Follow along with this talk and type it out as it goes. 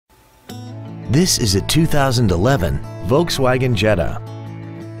This is a 2011 Volkswagen Jetta.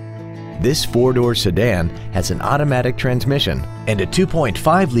 This four-door sedan has an automatic transmission and a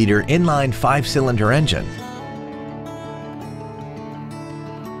 2.5-liter inline five-cylinder engine.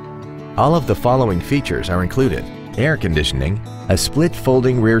 All of the following features are included: air conditioning, a split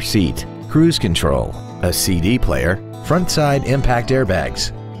folding rear seat, cruise control, a CD player, front side impact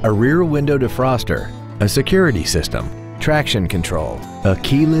airbags, a rear window defroster, a security system, traction control, a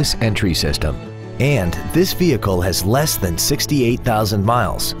keyless entry system, and this vehicle has less than 68,000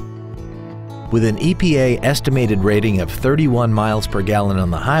 miles. With an EPA estimated rating of 31 miles per gallon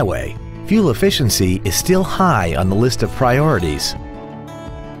on the highway, fuel efficiency is still high on the list of priorities.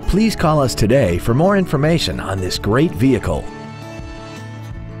 Please call us today for more information on this great vehicle.